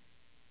pitied.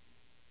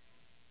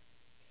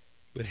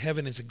 But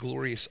heaven is a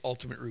glorious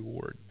ultimate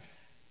reward.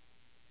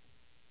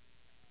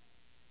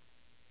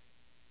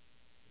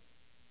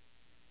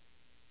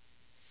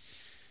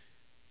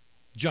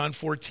 John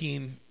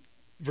 14,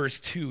 verse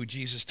 2,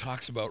 Jesus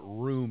talks about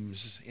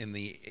rooms in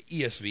the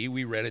ESV.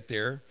 We read it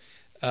there.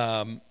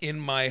 In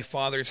my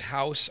Father's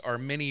house are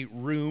many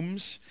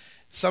rooms.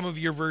 Some of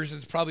your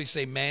versions probably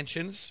say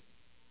mansions.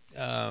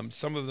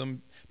 Some of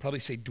them probably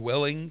say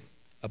dwelling,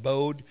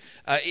 abode.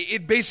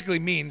 It basically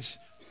means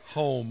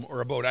home or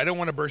abode. I don't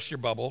want to burst your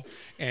bubble,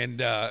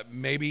 and I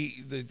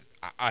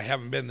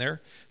haven't been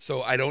there,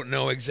 so I don't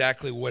know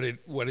exactly what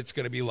it's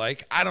going to be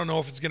like. I don't know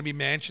if it's going to be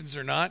mansions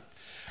or not.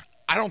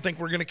 I don't think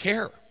we're going to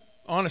care,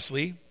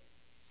 honestly.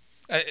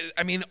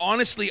 I mean,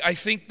 honestly, I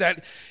think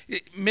that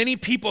many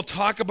people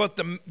talk about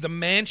the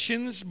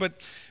mansions,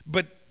 but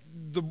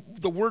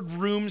the word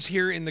rooms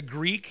here in the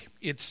Greek,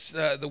 it's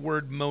the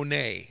word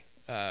monē,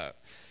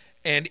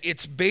 and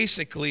it's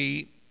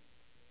basically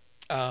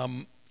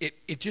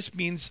it just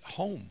means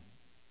home.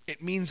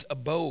 It means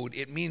abode.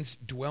 It means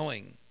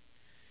dwelling.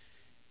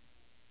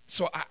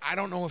 So I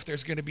don't know if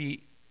there's going to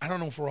be. I don't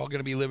know if we're all going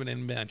to be living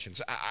in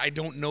mansions. I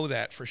don't know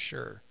that for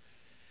sure.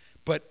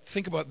 But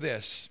think about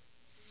this.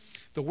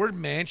 The word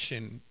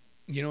mansion,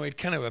 it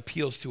kind of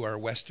appeals to our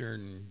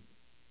Western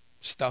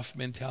stuff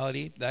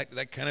mentality,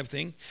 that kind of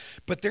thing.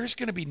 But there's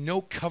going to be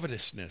no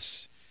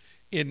covetousness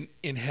in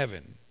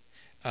heaven.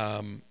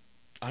 I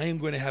am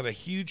going to have a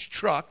huge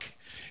truck,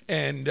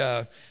 and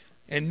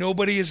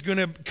nobody is going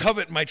to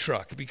covet my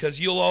truck because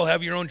you'll all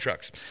have your own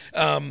trucks.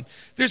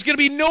 There's going to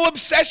be no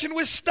obsession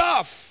with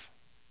stuff.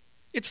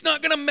 It's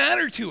not going to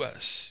matter to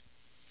us.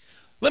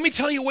 Let me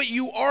tell you what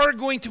you are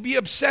going to be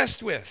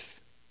obsessed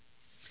with.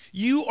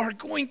 You are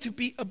going to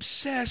be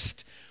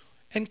obsessed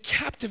and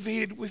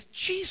captivated with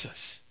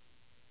Jesus.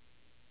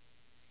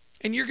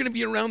 And you're going to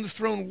be around the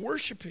throne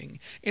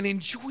worshiping and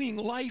enjoying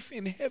life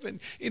in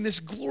heaven in this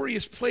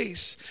glorious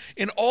place.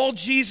 And all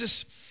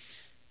Jesus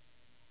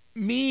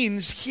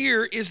means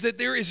here is that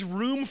there is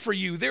room for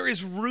you. There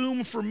is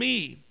room for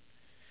me.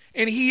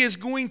 And he is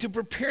going to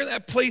prepare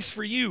that place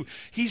for you.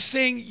 He's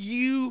saying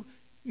you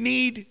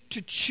need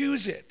to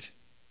choose it.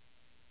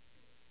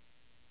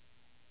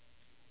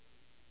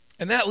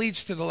 And that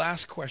leads to the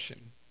last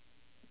question.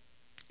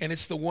 And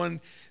it's the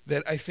one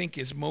that I think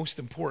is most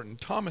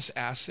important. Thomas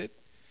asks it.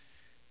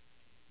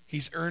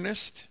 He's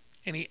earnest,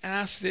 and he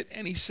asks it,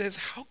 and he says,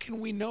 how can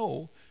we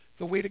know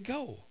the way to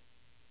go?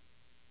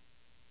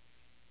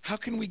 How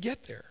can we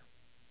get there?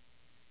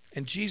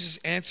 And Jesus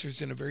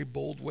answers in a very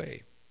bold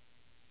way.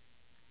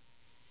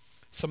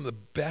 Some of the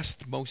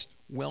best, most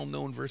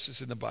well-known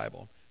verses in the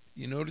Bible.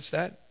 You notice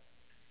that?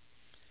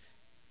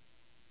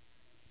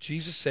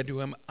 Jesus said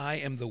to him, I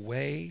am the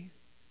way,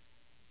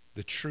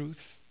 the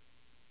truth,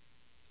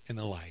 and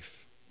the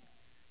life.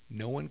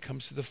 No one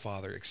comes to the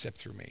Father except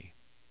through me.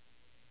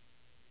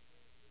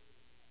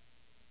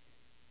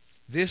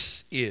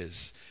 This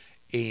is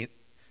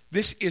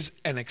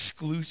an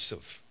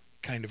exclusive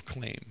kind of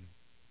claim.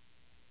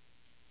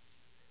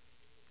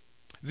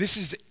 This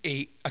is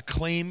a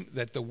claim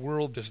that the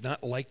world does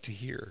not like to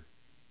hear.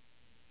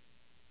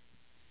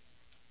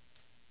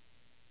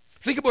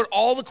 Think about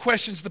all the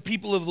questions the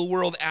people of the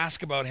world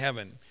ask about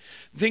heaven.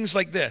 Things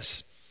like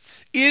this.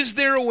 Is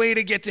there a way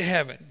to get to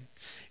heaven?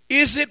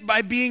 Is it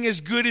by being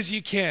as good as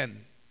you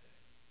can?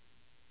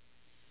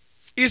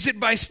 Is it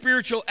by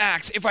spiritual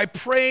acts? If I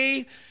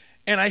pray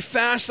and I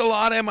fast a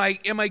lot, am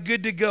I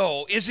good to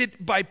go? Is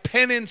it by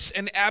penance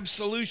and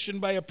absolution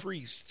by a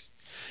priest?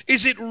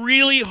 Is it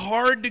really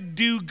hard to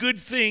do good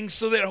things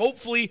so that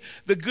hopefully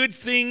the good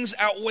things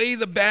outweigh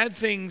the bad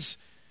things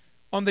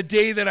on the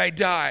day that I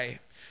die?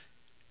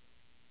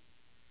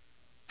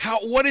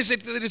 What is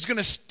it that is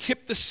going to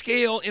tip the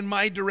scale in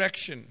my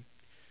direction?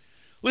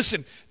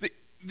 Listen,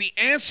 the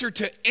answer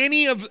to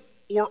any of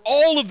or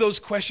all of those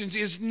questions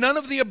is none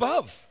of the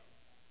above.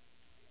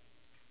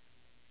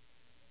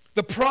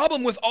 The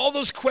problem with all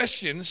those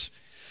questions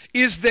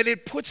is that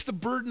it puts the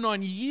burden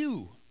on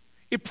you.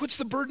 It puts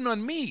the burden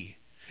on me.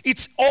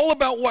 It's all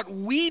about what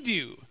we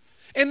do.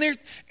 And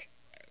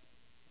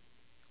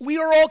we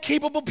are all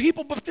capable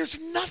people, but there's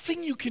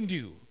nothing you can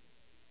do.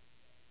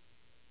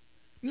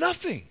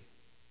 Nothing.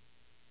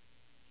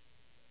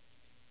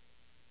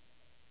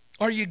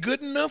 Are you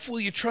good enough? Will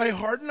you try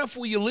hard enough?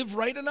 Will you live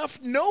right enough?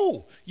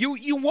 No,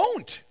 you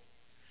won't.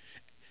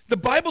 The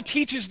Bible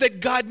teaches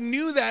that God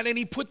knew that, and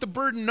he put the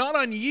burden not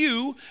on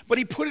you, but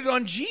he put it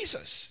on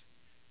Jesus.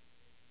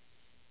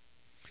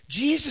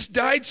 Jesus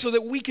died so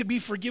that we could be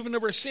forgiven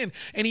of our sin,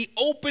 and he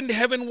opened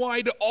heaven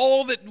wide to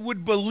all that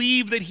would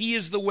believe that he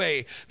is the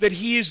way, that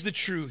he is the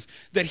truth,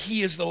 that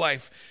he is the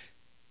life.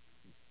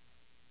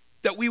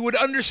 That we would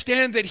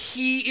understand that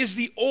he is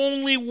the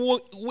only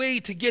way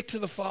to get to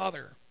the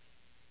Father.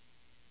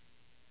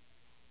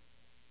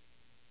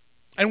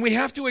 And we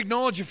have to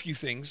acknowledge a few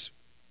things.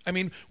 I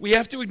mean, we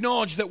have to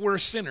acknowledge that we're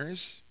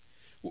sinners.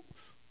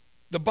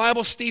 The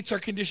Bible states our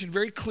condition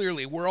very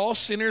clearly. We're all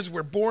sinners.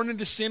 We're born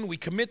into sin. We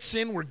commit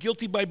sin. We're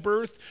guilty by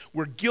birth.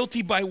 We're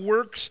guilty by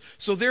works.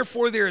 So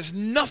therefore, there is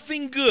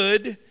nothing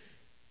good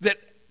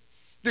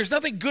there's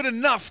nothing good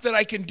enough that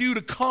I can do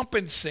to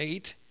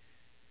compensate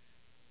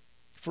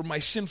for my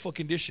sinful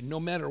condition, no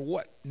matter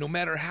what, no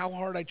matter how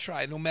hard I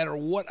try, no matter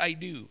what I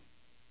do.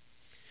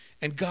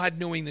 And God,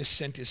 knowing this,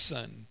 sent his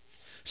Son.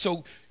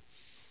 So,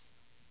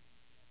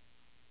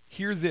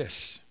 hear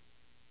this,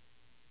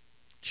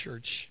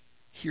 church,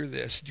 hear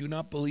this. Do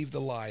not believe the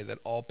lie that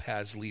all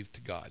paths lead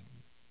to God.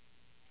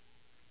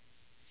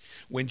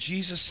 When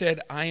Jesus said,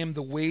 I am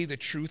the way, the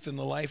truth, and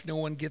the life, no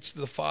one gets to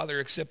the Father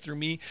except through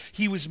me,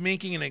 he was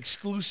making an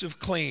exclusive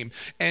claim.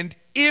 And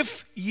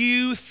if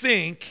you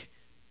think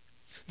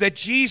that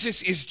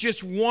Jesus is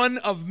just one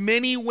of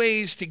many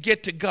ways to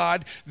get to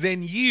God,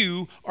 then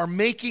you are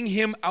making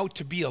him out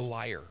to be a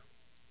liar.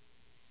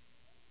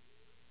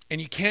 And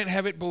you can't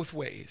have it both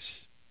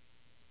ways.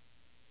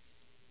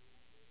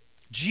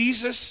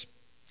 Jesus,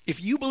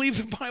 if you believe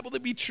the Bible to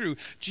be true,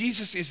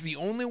 Jesus is the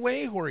only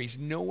way or he's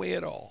no way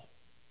at all.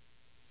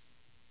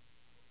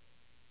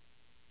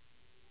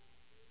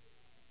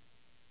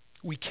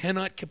 We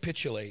cannot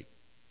capitulate.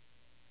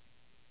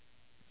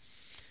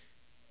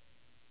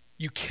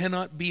 You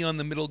cannot be on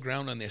the middle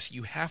ground on this.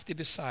 You have to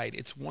decide.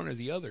 It's one or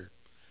the other.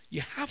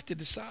 You have to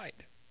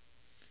decide.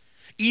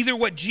 Either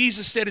what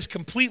Jesus said is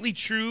completely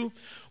true,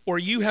 or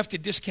you have to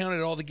discount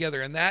it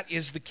altogether. And that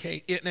is the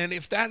case. And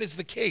if that is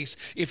the case,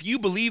 if you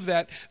believe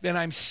that, then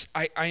I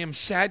am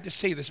sad to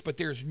say this, but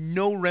there's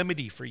no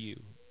remedy for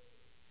you.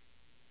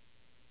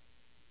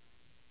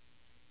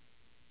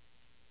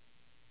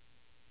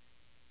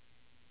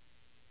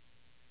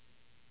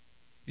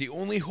 The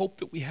only hope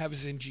that we have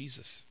is in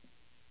Jesus.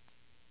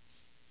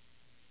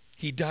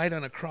 He died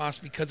on a cross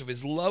because of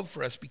his love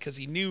for us, because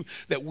he knew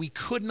that we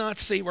could not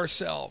save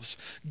ourselves.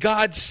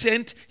 God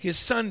sent his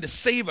Son to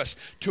save us,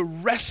 to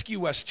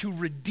rescue us, to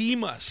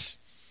redeem us.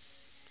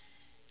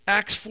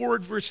 Acts 4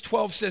 verse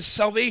 12 says,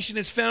 salvation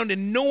is found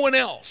in no one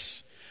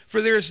else,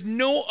 for there is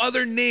no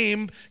other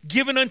name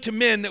given unto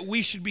men that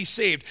we should be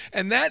saved.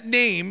 And that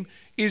name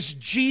is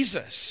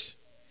Jesus.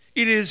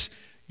 It is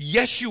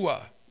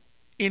Yeshua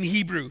in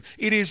Hebrew.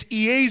 It is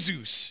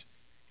Jesus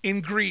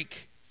in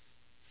Greek.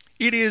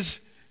 It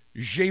is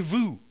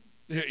Jésus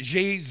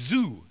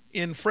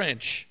in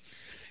French.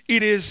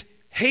 It is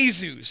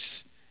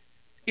Jesus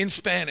in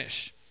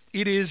Spanish.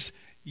 It is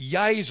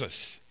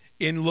Jesus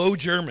in Low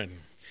German.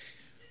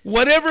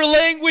 Whatever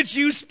language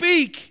you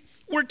speak,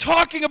 we're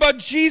talking about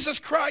Jesus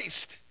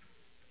Christ.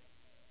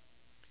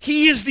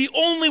 He is the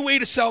only way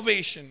to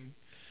salvation.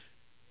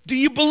 Do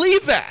you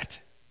believe that?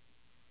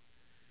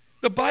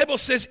 The Bible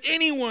says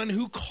anyone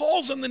who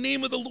calls on the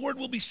name of the Lord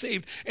will be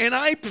saved. And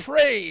I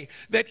pray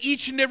that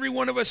each and every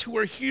one of us who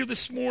are here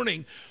this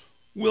morning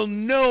will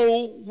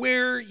know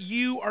where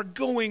you are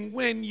going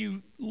when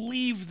you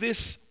leave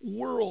this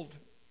world.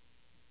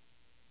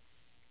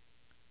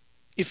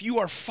 If you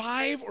are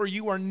 5 or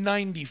you are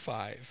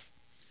 95,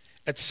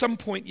 at some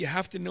point you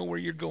have to know where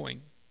you're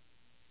going.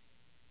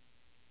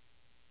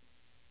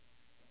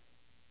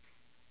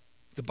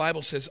 The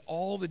Bible says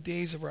all the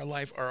days of our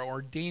life are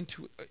ordained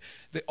to,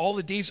 that all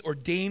the days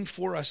ordained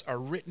for us are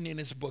written in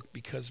his book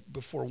because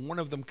before one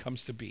of them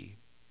comes to be.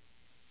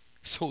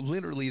 So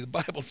literally the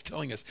Bible's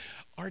telling us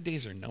our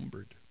days are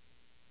numbered.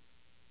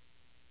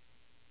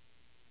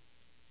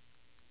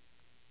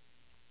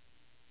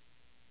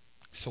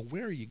 So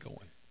where are you going?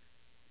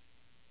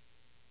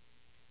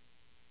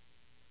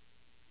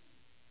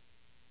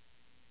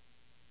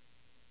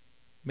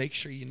 Make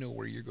sure you know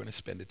where you're going to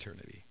spend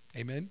eternity.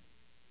 Amen?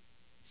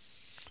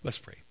 Let's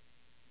pray.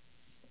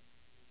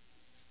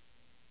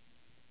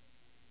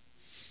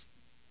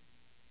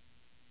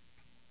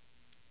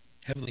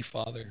 Heavenly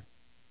Father,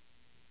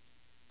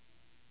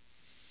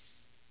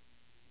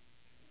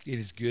 it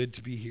is good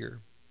to be here.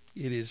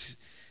 It is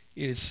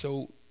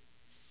so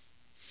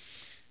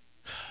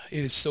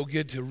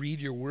good to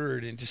read your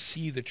word and to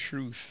see the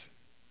truth.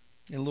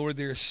 And Lord,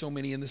 there are so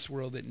many in this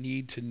world that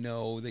need to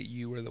know that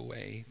you are the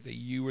way, that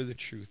you are the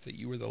truth, that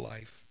you are the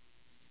life.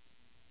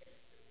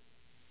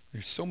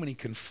 There's so many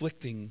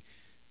conflicting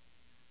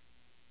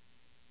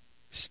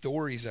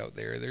stories out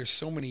there. There's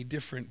so many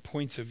different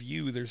points of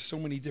view. There's so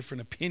many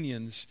different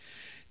opinions.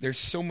 There's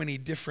so many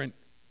different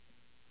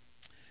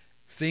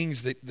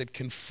things that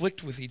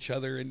conflict with each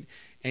other.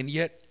 And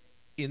yet,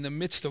 in the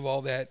midst of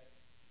all that,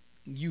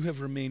 you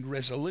have remained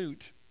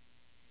resolute.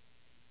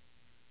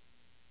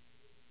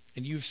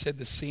 And you've said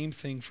the same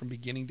thing from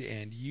beginning to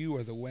end. You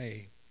are the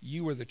way.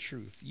 You are the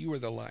truth. You are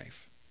the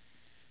life.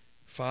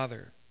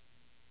 Father,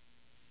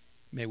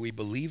 may we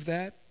believe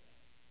that,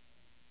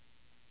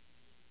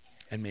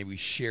 and may we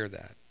share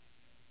that.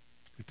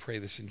 We pray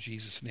this in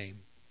Jesus' name.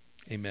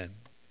 Amen.